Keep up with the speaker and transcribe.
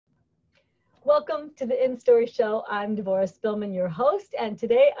Welcome to the InStory Show. I'm Devorah Spilman, your host, and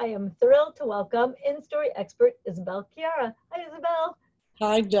today I am thrilled to welcome InStory expert Isabel Chiara. Hi, Isabel.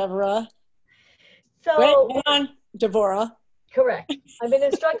 Hi, Devorah. Wait, So, hang on, Devorah. correct. I've been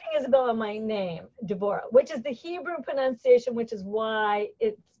instructing Isabel on my name, Devorah, which is the Hebrew pronunciation, which is why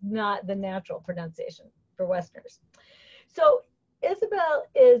it's not the natural pronunciation for Westerners. So, Isabel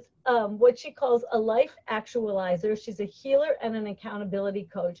is what she calls a life actualizer. She's a healer and an accountability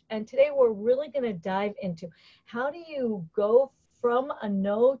coach. And today we're really going to dive into how do you go from a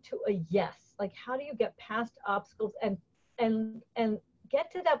no to a yes? Like, how do you get past obstacles and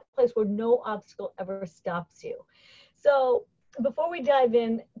get to that place where no obstacle ever stops you? So before we dive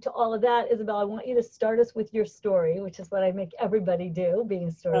into all of that, Isabel, I want you to start us with your story, which is what I make everybody do, being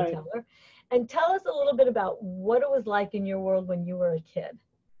a storyteller. Right. And tell us a little bit about what it was like in your world when you were a kid.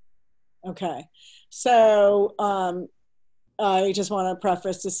 Okay. So I just want to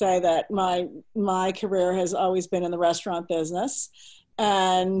preface to say that my career has always been in the restaurant business.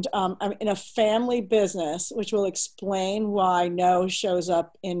 And I'm in a family business, which will explain why no shows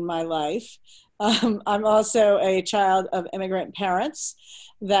up in my life. I'm also a child of immigrant parents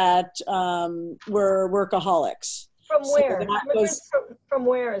that were workaholics. From where? From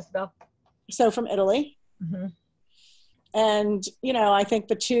where, Isabel? So from Italy. Mm-hmm. And, you know, I think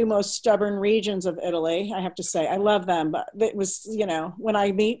the two most stubborn regions of Italy, I have to say, I love them, but it was, you know, when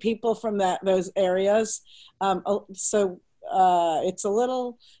I meet people from those areas, it's a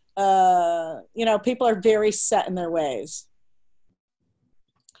little, you know, people are very set in their ways.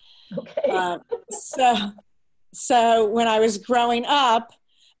 Okay. So when I was growing up,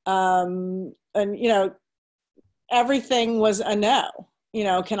 and, you know, everything was a no. You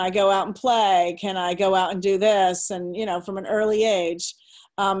know, can I go out and play? Can I go out and do this? And, you know, from an early age.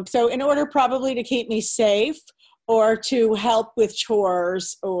 So in order probably to keep me safe or to help with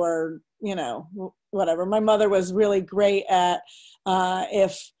chores or, you know, whatever. My mother was really great at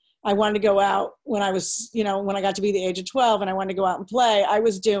if I wanted to go out when I was, you know, when I got to be the age of 12 and I wanted to go out and play, I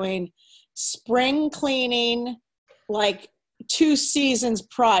was doing spring cleaning like 2 seasons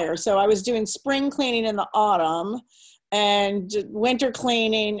prior. So I was doing spring cleaning in the autumn and winter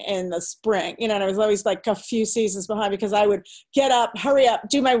cleaning in the spring, you know, and I was always like a few seasons behind because I would get up, hurry up,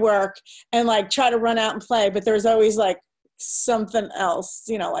 do my work and like try to run out and play. But there was always like something else,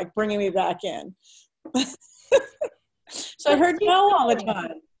 you know, like bringing me back in. So I heard no all the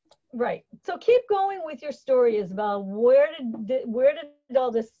time. Right. So keep going with your story, Isabel. Where did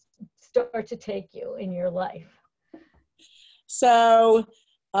all this start to take you in your life? So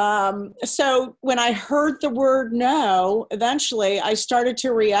when I heard the word no, eventually I started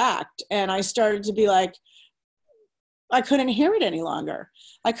to react and I started to be like, I couldn't hear it any longer.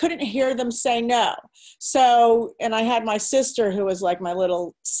 I couldn't hear them say no. So, and I had my sister who was like my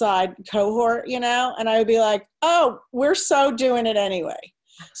little side cohort, you know, and I would be like, oh, we're so doing it anyway.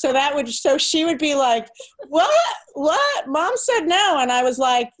 So she would be like, what? Mom said no. And I was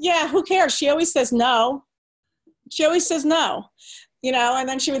like, yeah, who cares? She always says no. You know, and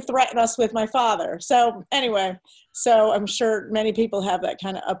then she would threaten us with my father. So anyway, so I'm sure many people have that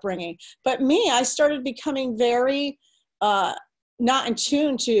kind of upbringing. But me, I started becoming very not in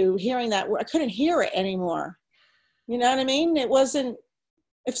tune to hearing that word. I couldn't hear it anymore. You know what I mean? It wasn't,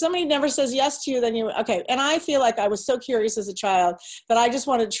 if somebody never says yes to you, then okay. And I feel like I was so curious as a child that I just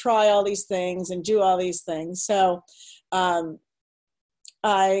wanted to try all these things and do all these things. So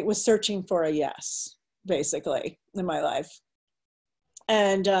I was searching for a yes, basically, in my life.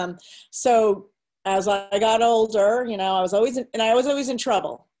 And so as I got older, you know, I was always in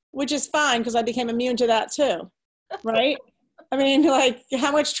trouble, which is fine because I became immune to that too, right? I mean, like,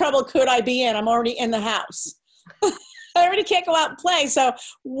 how much trouble could I be in? I'm already in the house. I already can't go out and play. So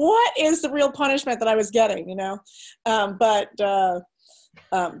what is the real punishment that I was getting, you know? But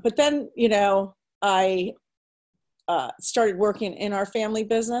then, you know, I started working in our family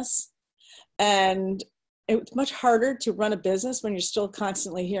business, and it's much harder to run a business when you're still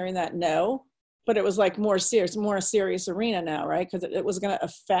constantly hearing that no, but it was like more a serious arena now, right? Because it was going to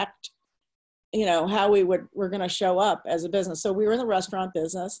affect, you know, how we're going to show up as a business. So we were in the restaurant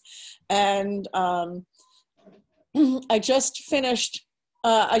business, and I just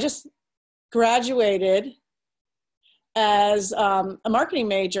graduated as a marketing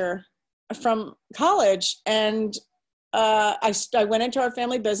major from college, and I went into our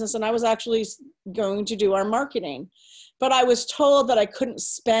family business, and I was actually going to do our marketing, but I was told that I couldn't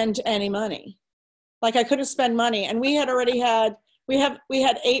spend any money. Like, I couldn't spend money, and we had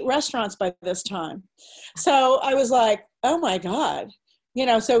 8 restaurants by this time. So I was like, oh my God, you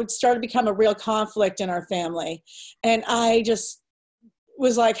know, so it started to become a real conflict in our family. And I just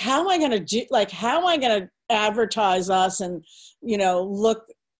was like, how am I going to do, like, how am I going to advertise us and, look,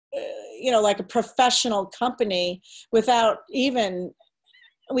 like a professional company without even,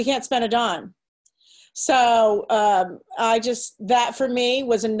 we can't spend a dime. So that for me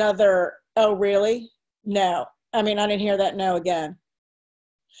was another, oh, really? No. I mean, I didn't hear that no again.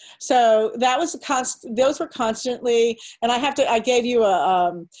 So that was those were constantly, and I gave you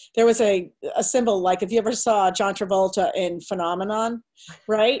there was a symbol, like if you ever saw John Travolta in Phenomenon,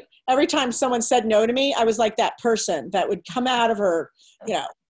 right? Every time someone said no to me, I was like that person that would come out of her,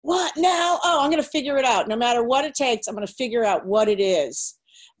 what now? Oh, I'm going to figure it out. No matter what it takes, I'm going to figure out what it is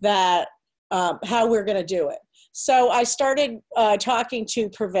that, how we're going to do it. So I started talking to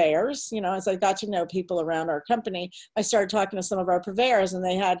purveyors, as I got to know people around our company. I started talking to some of our purveyors, and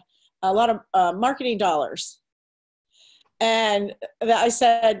they had a lot of marketing dollars. And I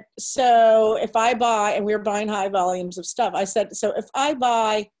said, so if I buy, and we were buying high volumes of stuff, I said, so if I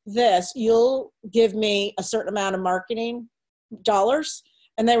buy this, you'll give me a certain amount of marketing dollars?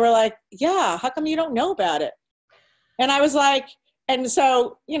 And they were like, yeah, how come you don't know about it? And I was like, and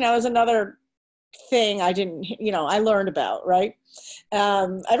so, it was another thing I didn't, I learned about, right?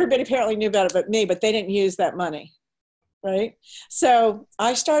 Everybody apparently knew about it but me, but they didn't use that money, right? So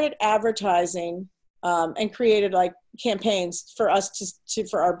I started advertising and created like campaigns for us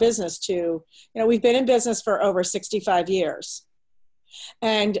for our business to, we've been in business for over 65 years.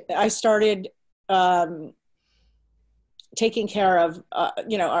 And I started taking care of,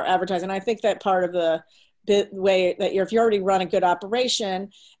 our advertising. I think that part of the way that if you already run a good operation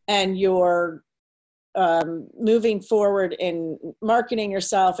and you're moving forward in marketing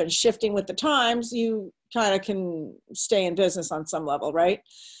yourself and shifting with the times, you kind of can stay in business on some level, right?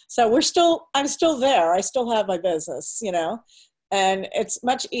 So I'm still there. I still have my business, and it's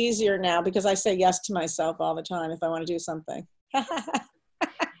much easier now because I say yes to myself all the time if I want to do something. No,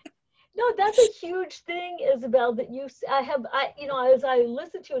 that's a huge thing, Isabel, that as I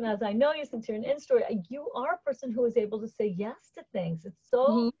listen to you and as I know you since you're an InStory, you are a person who is able to say yes to things. It's so,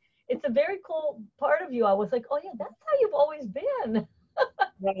 mm-hmm. It's a very cool part of you. I was like, oh yeah, that's how you've always been.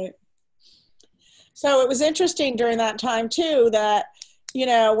 Right. So it was interesting during that time too, that,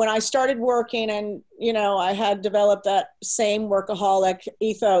 when I started working and, I had developed that same workaholic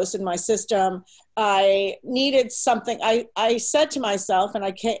ethos in my system, I needed something. I said to myself, and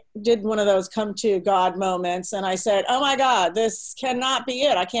I did one of those come to God moments. And I said, oh my God, this cannot be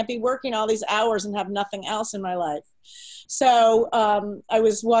it. I can't be working all these hours and have nothing else in my life. So I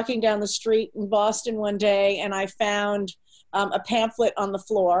was walking down the street in Boston one day, and I found a pamphlet on the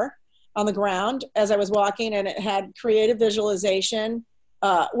floor, on the ground, as I was walking, and it had creative visualization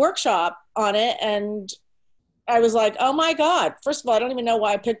workshop on it. And I was like, oh my God. First of all, I don't even know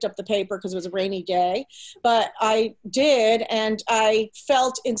why I picked up the paper because it was a rainy day, but I did. And I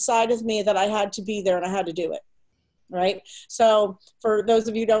felt inside of me that I had to be there and I had to do it. Right. So for those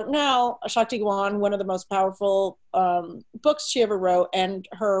of you who don't know, Shakti Gawan, one of the most powerful books she ever wrote, and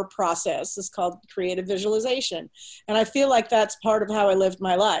her process is called creative visualization. And I feel like that's part of how I lived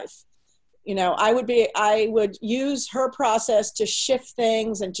my life. I would use her process to shift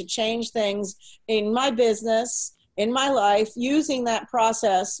things and to change things in my business, in my life, using that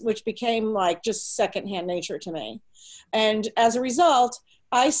process, which became like just secondhand nature to me. And as a result,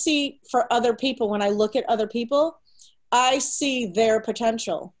 I see for other people, when I look at other people, I see their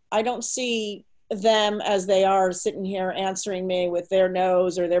potential. I don't see them as they are sitting here answering me with their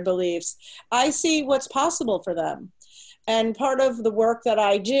no's or their beliefs. I see what's possible for them. And part of the work that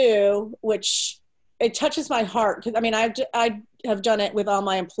I do, which it touches my heart, because I have done it with all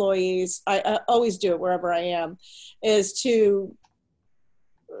my employees. I always do it wherever I am, is to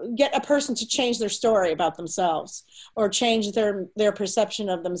get a person to change their story about themselves or change their perception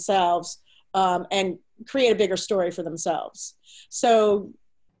of themselves and create a bigger story for themselves. So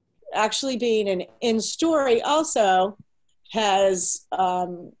actually being an InStory also has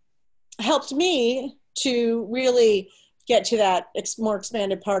helped me to really get to that more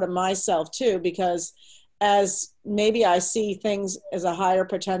expanded part of myself too, because as maybe I see things as a higher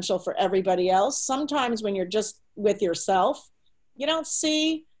potential for everybody else, sometimes when you're just with yourself, you don't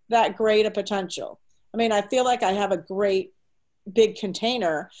see that great a potential. I feel like I have a great big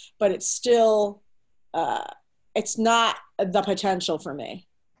container, but it's still, it's not the potential for me,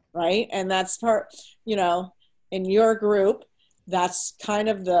 right? And that's part, in your group, that's kind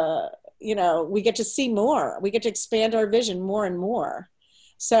of the, we get to see more. We get to expand our vision more and more.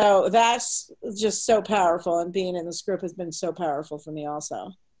 So that's just so powerful. And being in this group has been so powerful for me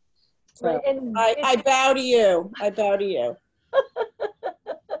also. So right, and I bow to you. I bow to you.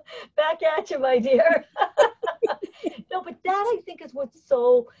 Back at you, my dear. No, but that I think is what's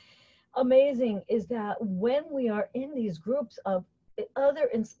so amazing, is that when we are in these groups of other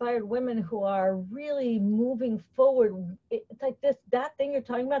inspired women who are really moving forward, it's like that thing you're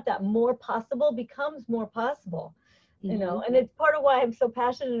talking about, that more possible becomes more possible. You know, and it's part of why I'm so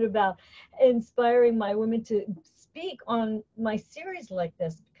passionate about inspiring my women to speak on my series like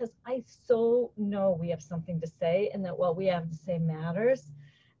this, because I so know we have something to say, and that what we have to say matters.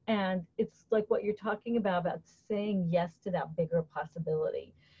 And it's like what you're talking about saying yes to that bigger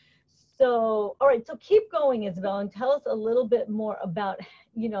possibility. So, all right, so keep going, Isabel, and tell us a little bit more about,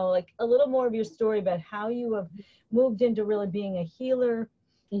 you know, like a little more of your story about how you have moved into really being a healer,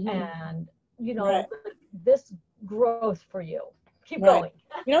 and, you know, Right. this growth for you. Keep Right. going.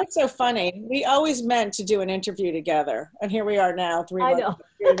 You know, it's so funny. We always meant to do an interview together, and here we are now, 3 I months know.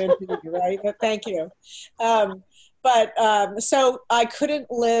 after an interview, right? But thank you. So I couldn't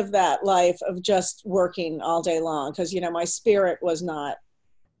live that life of just working all day long, because, you know, my spirit was not,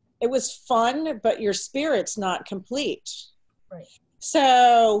 it was fun, but your spirit's not complete. Right.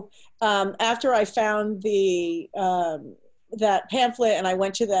 So after I found that pamphlet and I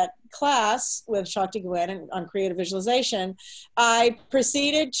went to that class with Shakti Gwen on creative visualization, I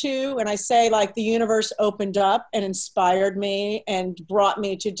proceeded to, and I say, like, the universe opened up and inspired me and brought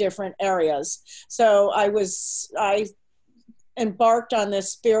me to different areas. So I embarked on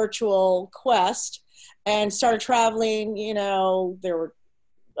this spiritual quest and started traveling. You know, there were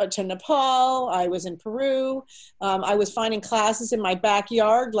to Nepal. I was in Peru. I was finding classes in my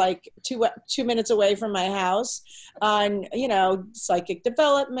backyard, like two minutes away from my house, on, you know, psychic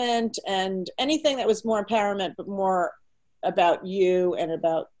development and anything that was more empowerment, but more about you, and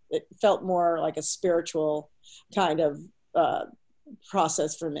about, it felt more like a spiritual kind of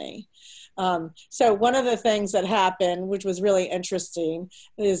process for me. So one of the things that happened, which was really interesting,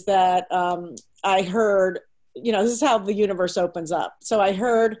 is that I heard, you know, this is how the universe opens up. So I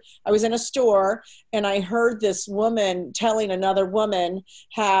was in a store, and I heard this woman telling another woman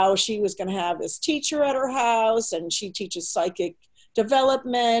how she was going to have this teacher at her house, and she teaches psychic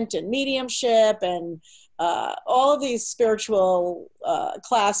development and mediumship and all of these spiritual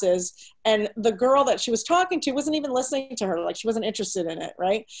classes. And the girl that she was talking to wasn't even listening to her. Like, she wasn't interested in it,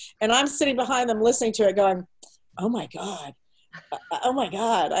 right? And I'm sitting behind them listening to it going, oh my God,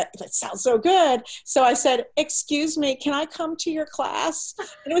 that sounds so good. So I said, excuse me, can I come to your class?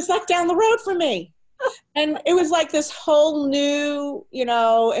 And it was like down the road from me. And it was like this whole new, you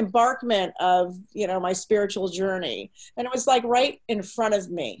know, embarkment of, you know, my spiritual journey. And it was like right in front of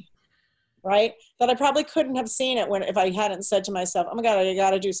me, right? That I probably couldn't have seen it if I hadn't said to myself, oh my God, I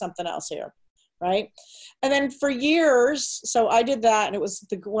got to do something else here, right? And then for years, so I did that, and it was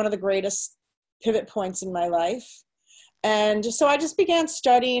one of the greatest pivot points in my life. And so I just began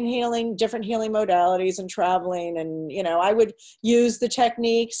studying different healing modalities, and traveling. And, you know, I would use the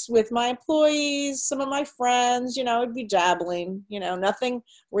techniques with my employees, some of my friends, you know, I'd be dabbling, you know, nothing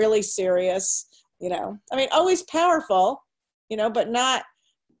really serious, you know, I mean, always powerful, you know, but not,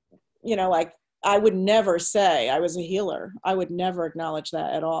 you know, like, I would never say I was a healer. I would never acknowledge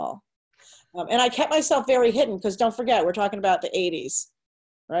that at all. And I kept myself very hidden, because don't forget, we're talking about the 80s,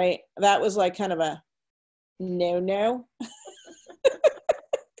 right? That was like kind of a no.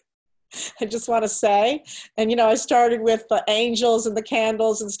 I just want to say. And, you know, I started with the angels and the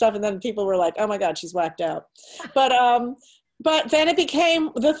candles and stuff, and then people were like, oh my God, she's whacked out. But then it became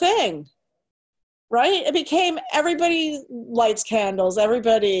the thing, right? It became, everybody lights candles,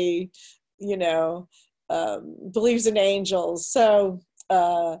 everybody, you know, believes in angels. So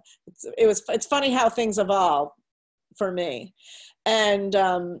it's funny how things evolve for me. And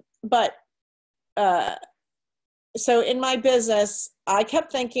so in my business, I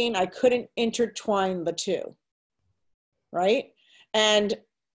kept thinking I couldn't intertwine the two, right? And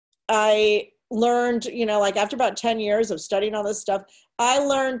I learned, you know, like after about 10 years of studying all this stuff, I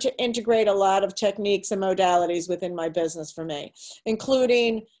learned to integrate a lot of techniques and modalities within my business for me,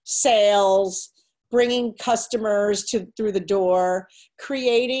 including sales, bringing customers through the door,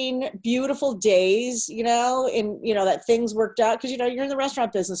 creating beautiful days, you know, that things worked out. Because, you know, you're in the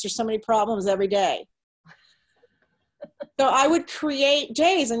restaurant business, there's so many problems every day. So I would create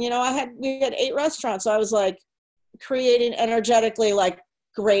days, and, you know, we had 8 restaurants. So I was like creating energetically, like,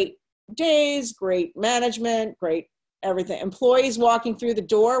 great days, great management, great everything. Employees walking through the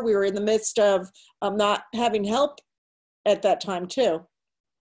door. We were in the midst of not having help at that time too.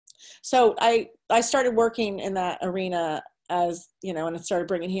 So I started working in that arena, as, you know, and I started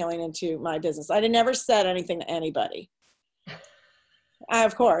bringing healing into my business. I had never said anything to anybody.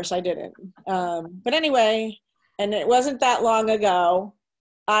 Of course I didn't. But anyway, and it wasn't that long ago,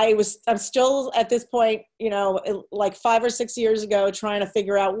 I'm still at this point, you know, like 5 or 6 years ago, trying to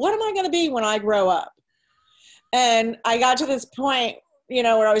figure out what am I going to be when I grow up. And I got to this point, you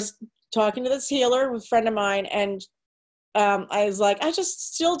know, where I was talking to this healer, a friend of mine, and I was like, I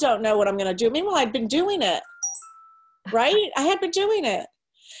just still don't know what I'm going to do. Meanwhile, I'd been doing it, right? I had been doing it.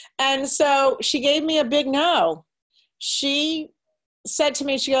 And so she gave me a big no. She said to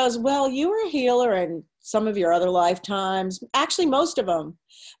me, she goes, well, you were a healer in some of your other lifetimes, actually most of them,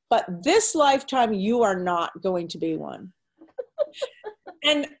 but this lifetime you are not going to be one.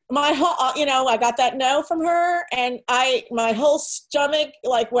 And my whole, you know, I got that no from her, and my whole stomach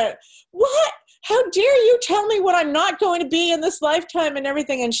like went, what? How dare you tell me what I'm not going to be in this lifetime and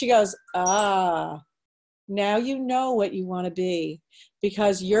everything? And she goes, now you know what you want to be,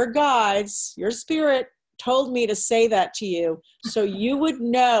 because your guides, your spirit told me to say that to you so you would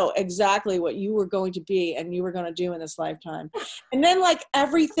know exactly what you were going to be and you were going to do in this lifetime. And then like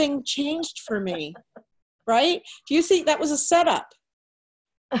everything changed for me, right? Do you see that was a setup?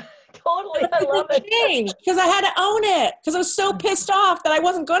 Totally. I love it. Changed because I had to own it, because I was so pissed off that I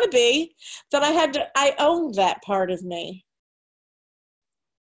wasn't going to be, that I owned that part of me.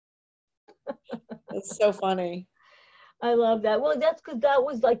 It's so funny. I love that. Well, that's because that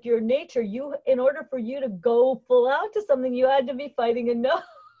was like your nature. You, in order for you to go full out to something, you had to be fighting a no.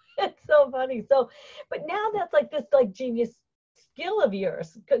 It's so funny. So, but now that's like this like genius skill of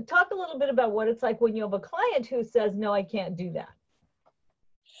yours. Talk a little bit about what it's like when you have a client who says, no, I can't do that.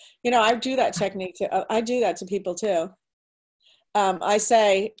 You know, I do that technique too. I do that to people too. I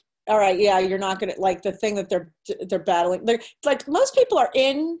say, all right, yeah, you're not going to like the thing that they're battling. They're like, most people are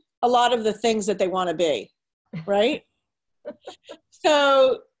in a lot of the things that they want to be, right?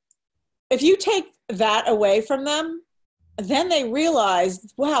 So if you take that away from them, then they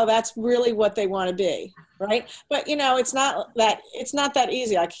realize, wow, that's really what they want to be, right? But you know, it's not that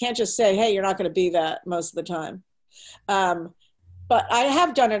easy. I can't just say, hey, you're not going to be that most of the time. But I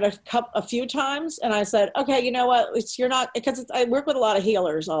have done it a few times, and I said, okay, you know what? You're not, because I work with a lot of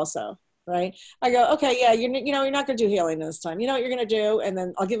healers also, right? I go, okay, yeah, you're not going to do healing this time. You know what you're going to do? And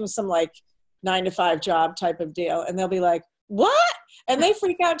then I'll give them some like 9-to-5 job type of deal, and they'll be like, what? And they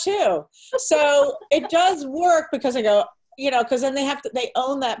freak out too. So it does work, because I go, you know, because then they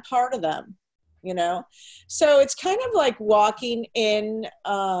own that part of them, you know? So it's kind of like walking in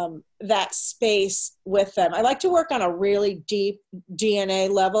that space with them. I like to work on a really deep DNA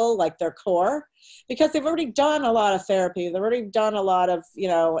level, like their core, because they've already done a lot of therapy. They've already done a lot of, you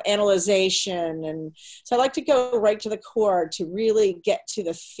know, analyzation. And so I like to go right to the core to really get to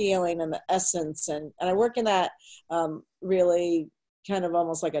the feeling and the essence. And I work in that really kind of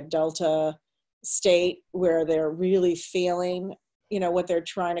almost like a delta state, where they're really feeling, you know, what they're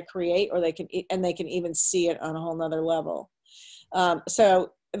trying to create, or they can even see it on a whole nother level.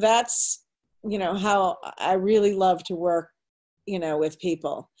 So that's, you know, how I really love to work, you know, with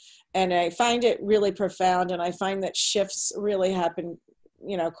people. And I find it really profound, and I find that shifts really happen,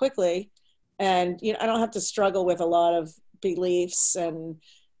 you know, quickly. And, you know, I don't have to struggle with a lot of beliefs. And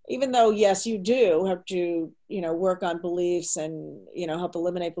even though, yes, you do have to, you know, work on beliefs and, you know, help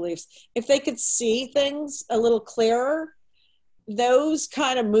eliminate beliefs, if they could see things a little clearer, those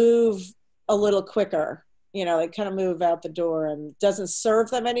kind of move a little quicker. You know, they kind of move out the door and doesn't serve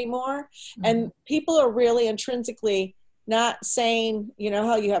them anymore. Mm-hmm. And people are really intrinsically not saying, you know,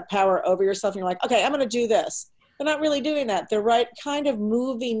 how you have power over yourself and you're like, okay, I'm going to do this. They're not really doing that. They're kind of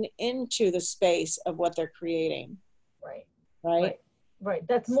moving into the space of what they're creating. Right.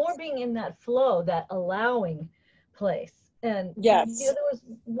 That's more being in that flow, that allowing place. And yes, you know, there was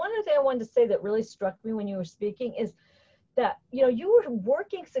one other thing I wanted to say that really struck me when you were speaking is that, you know, you were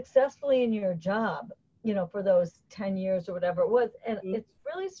working successfully in your job, you know, for those 10 years or whatever it was. And mm-hmm. It's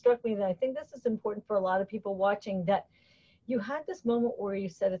really struck me that I think this is important for a lot of people watching, that you had this moment where you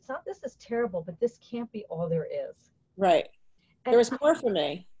said, it's not, this is terrible, but this can't be all there is. Right. There was more for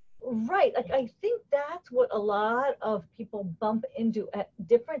me. Right. Like, I think that's what a lot of people bump into at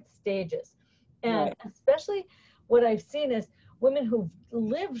different stages. And right. Especially what I've seen is women who've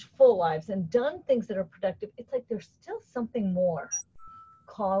lived full lives and done things that are productive. It's like there's still something more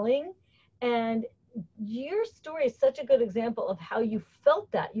calling. And your story is such a good example of how you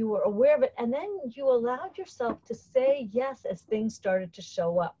felt that. You were aware of it, and then you allowed yourself to say yes as things started to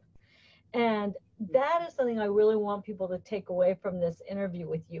show up. And that is something I really want people to take away from this interview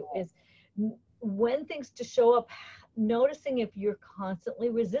with you, is when things to show up, noticing if you're constantly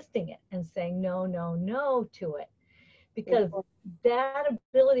resisting it and saying no, no, no to it. Because that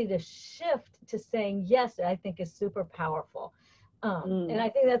ability to shift to saying yes, I think is super powerful. And I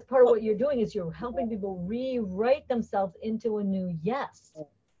think that's part of what you're doing, is you're helping people rewrite themselves into a new yes.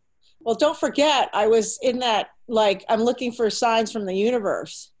 Well, don't forget, I was in that, like, I'm looking for signs from the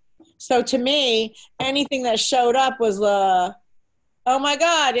universe. So to me, anything that showed up was, oh my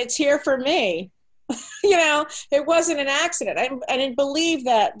God, it's here for me. It wasn't an accident. I didn't believe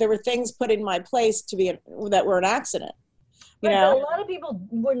that there were things put in my place that were an accident. Right, but a lot of people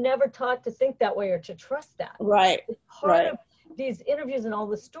were never taught to think that way or to trust that. Right. It's part of these interviews and all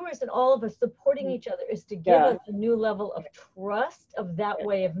the stories and all of us supporting each other is to give us a new level of trust of that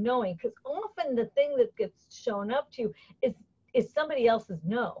way of knowing. Because often the thing that gets shown up to you is somebody else's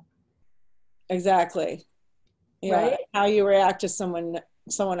no. Exactly. Yeah. Right? How you react to someone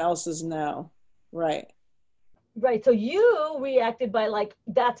else's no. Right. Right. So you reacted by like,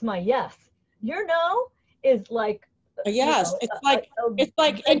 that's my yes. Your no is like, yes, it's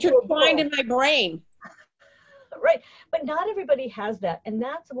like intertwined in my brain. Right. But not everybody has that. And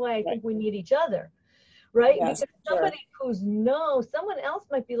that's why I think we need each other. Right. Yes, because somebody who's no, someone else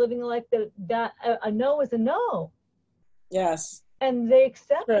might be living a life that a no is a no. Yes. And they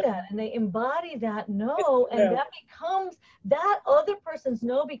accept that and they embody that no. And that other person's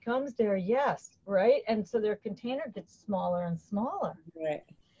no becomes their yes. Right. And so their container gets smaller and smaller. Right.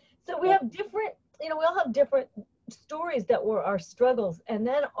 So we have different, we all have different stories that were our struggles. And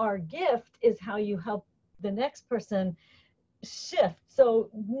then our gift is how you help the next person shift.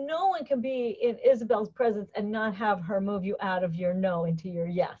 So no one can be in Isabel's presence and not have her move you out of your no into your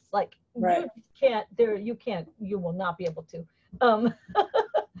yes. Like you will not be able to sustain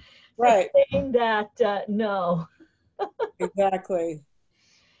that no. Exactly.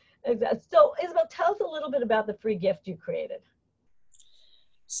 So Isabel, tell us a little bit about the free gift you created.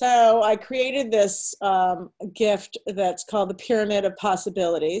 So I created this gift that's called the Pyramid of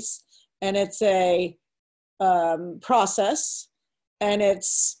Possibilities, and it's a process, and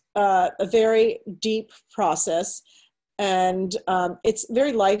it's a very deep process, and it's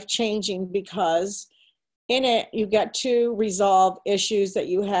very life-changing because in it you get to resolve issues that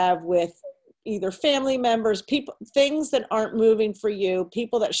you have with either family members, people, things that aren't moving for you,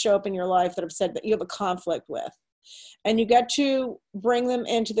 people that show up in your life that have said that you have a conflict with. And you get to bring them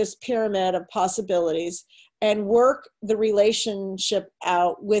into this pyramid of possibilities and work the relationship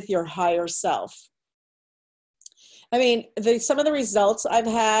out with your higher self. I mean, some of the results I've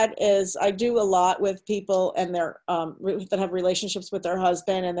had is I do a lot with people and they're that have relationships with their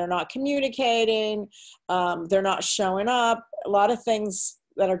husband and they're not communicating, they're not showing up, a lot of things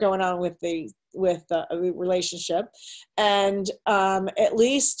that are going on with the relationship. And at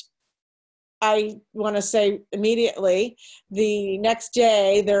least I want to say immediately, the next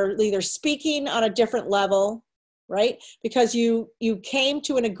day, they're either speaking on a different level, right? Because you came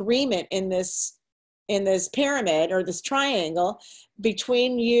to an agreement in this pyramid or this triangle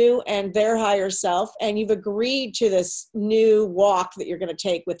between you and their higher self, and you've agreed to this new walk that you're going to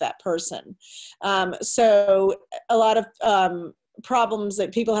take with that person. So a lot of problems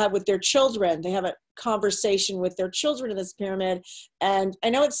that people have with their children, they have a conversation with their children in this pyramid. And I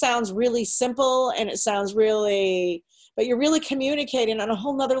know it sounds really simple and it sounds really, but you're really communicating on a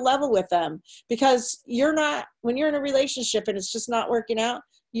whole nother level with them, because when you're in a relationship and it's just not working out,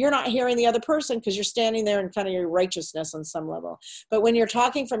 you're not hearing the other person because you're standing there in kind of your righteousness on some level. But when you're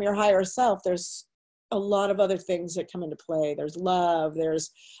talking from your higher self, there's a lot of other things that come into play. There's love,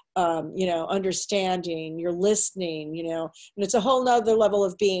 there's, understanding, you're listening, and it's a whole nother level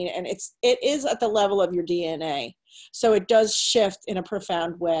of being. And it is at the level of your DNA. So it does shift in a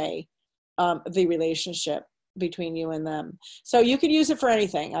profound way, the relationship between you and them. So you could use it for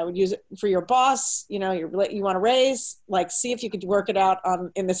anything. I would use it for your boss, you want to raise, like, see if you could work it out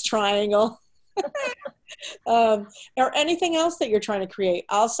in this triangle. Or anything else that you're trying to create.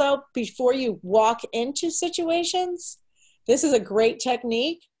 Also, before you walk into situations, this is a great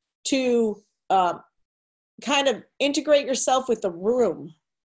technique to kind of integrate yourself with the room.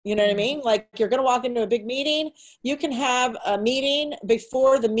 You know what I mean? Like, you're going to walk into a big meeting. You can have a meeting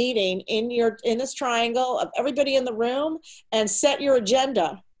before the meeting in this triangle of everybody in the room and set your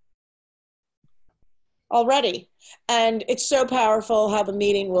agenda already. And it's so powerful how the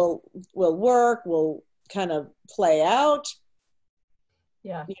meeting will work, will kind of play out.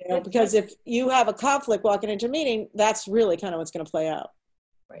 Yeah. Because if you have a conflict walking into a meeting, that's really kind of what's going to play out.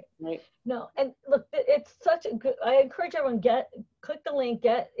 Right. No, and look, it's such a good, I encourage everyone, click the link,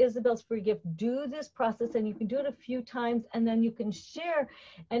 get Isabel's free gift, do this process, and you can do it a few times, and then you can share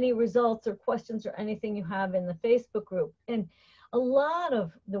any results or questions or anything you have in the Facebook group. And a lot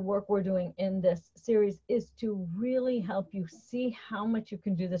of the work we're doing in this series is to really help you see how much you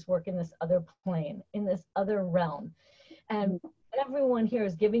can do this work in this other plane, in this other realm. And everyone here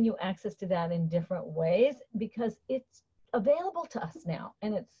is giving you access to that in different ways, because it's available to us now.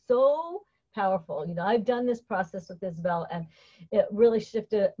 And it's so powerful. You know, I've done this process with Isabel, and it really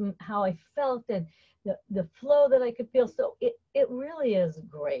shifted how I felt and the flow that I could feel. So it really is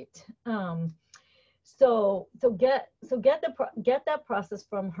great. So get that process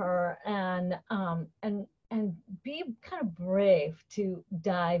from her, and be kind of brave to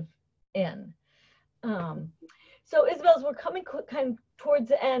dive in. So Isabel, as we're coming kind of towards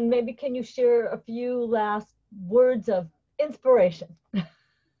the end, maybe can you share a few last words of inspiration?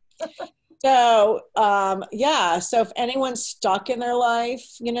 So, yeah, so if anyone's stuck in their life,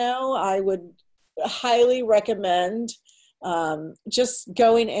 you know, I would highly recommend just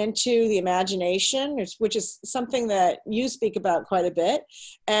going into the imagination, which is something that you speak about quite a bit,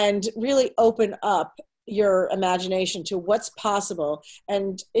 and really open up your imagination to what's possible.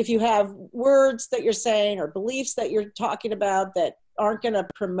 And if you have words that you're saying or beliefs that you're talking about that aren't going to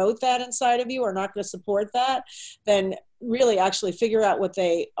promote that inside of you or not going to support that, then really actually figure out what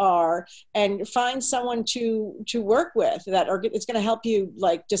they are and find someone to work with that it's going to help you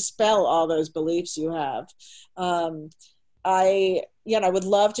like dispel all those beliefs you have. I would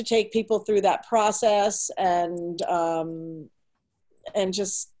love to take people through that process, and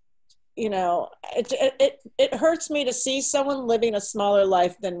just, you know, it hurts me to see someone living a smaller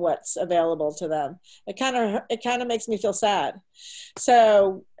life than what's available to them. It kind of makes me feel sad.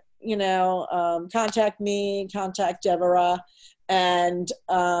 So, you know, contact me, contact Devorah, and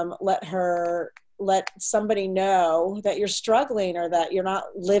let somebody know that you're struggling or that you're not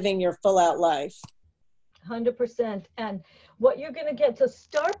living your full out life. 100%. And what you're going to get, so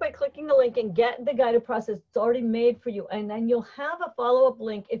start by clicking the link and get the guided process. It's already made for you. And then you'll have a follow-up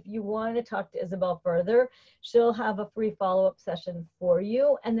link if you want to talk to Isabel further. She'll have a free follow-up session for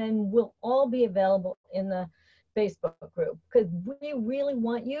you. And then we'll all be available in the Facebook group, because we really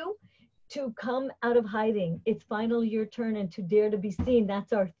want you to come out of hiding. It's finally your turn, and to dare to be seen.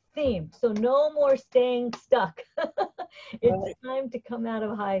 That's our theme. So no more staying stuck. It's time to come out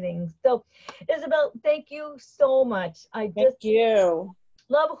of hiding. So Isabel, thank you so much. Thank you.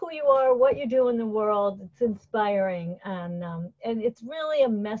 Love who you are, what you do in the world. It's inspiring, and it's really a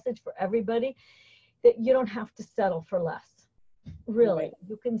message for everybody that you don't have to settle for less. Really, right.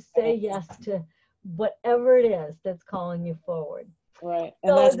 You can say yes to whatever it is that's calling you forward. Right, and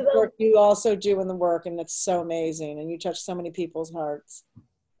so, that's the work you also do in the work, and it's so amazing, and you touch so many people's hearts.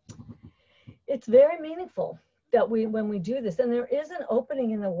 It's very meaningful that when we do this, and there is an opening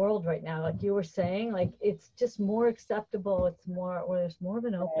in the world right now, like you were saying, like it's just more acceptable. It's more, or there's more of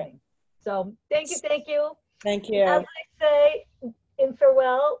an opening. So thank you. Thank you. As I say in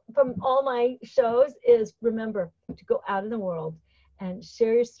farewell from all my shows is, remember to go out in the world and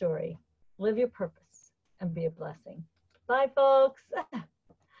share your story, live your purpose, and be a blessing. Bye, folks.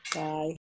 Bye.